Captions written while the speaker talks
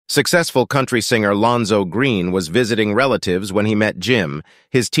Successful country singer Lonzo Green was visiting relatives when he met Jim,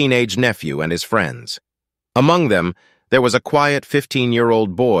 his teenage nephew, and his friends. Among them, there was a quiet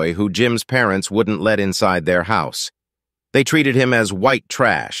 15-year-old boy who Jim's parents wouldn't let inside their house. They treated him as white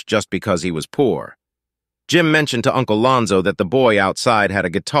trash just because he was poor. Jim mentioned to Uncle Lonzo that the boy outside had a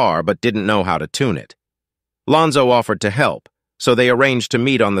guitar but didn't know how to tune it. Lonzo offered to help, so they arranged to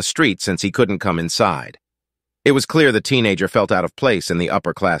meet on the street since he couldn't come inside. It was clear the teenager felt out of place in the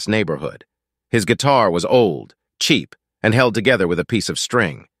upper-class neighborhood. His guitar was old, cheap, and held together with a piece of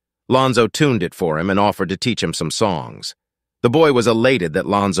string. Lonzo tuned it for him and offered to teach him some songs. The boy was elated that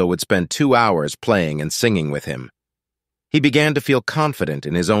Lonzo would spend 2 hours playing and singing with him. He began to feel confident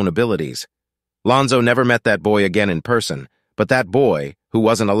in his own abilities. Lonzo never met that boy again in person, but that boy, who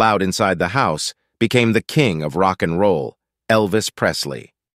wasn't allowed inside the house, became the king of rock and roll, Elvis Presley.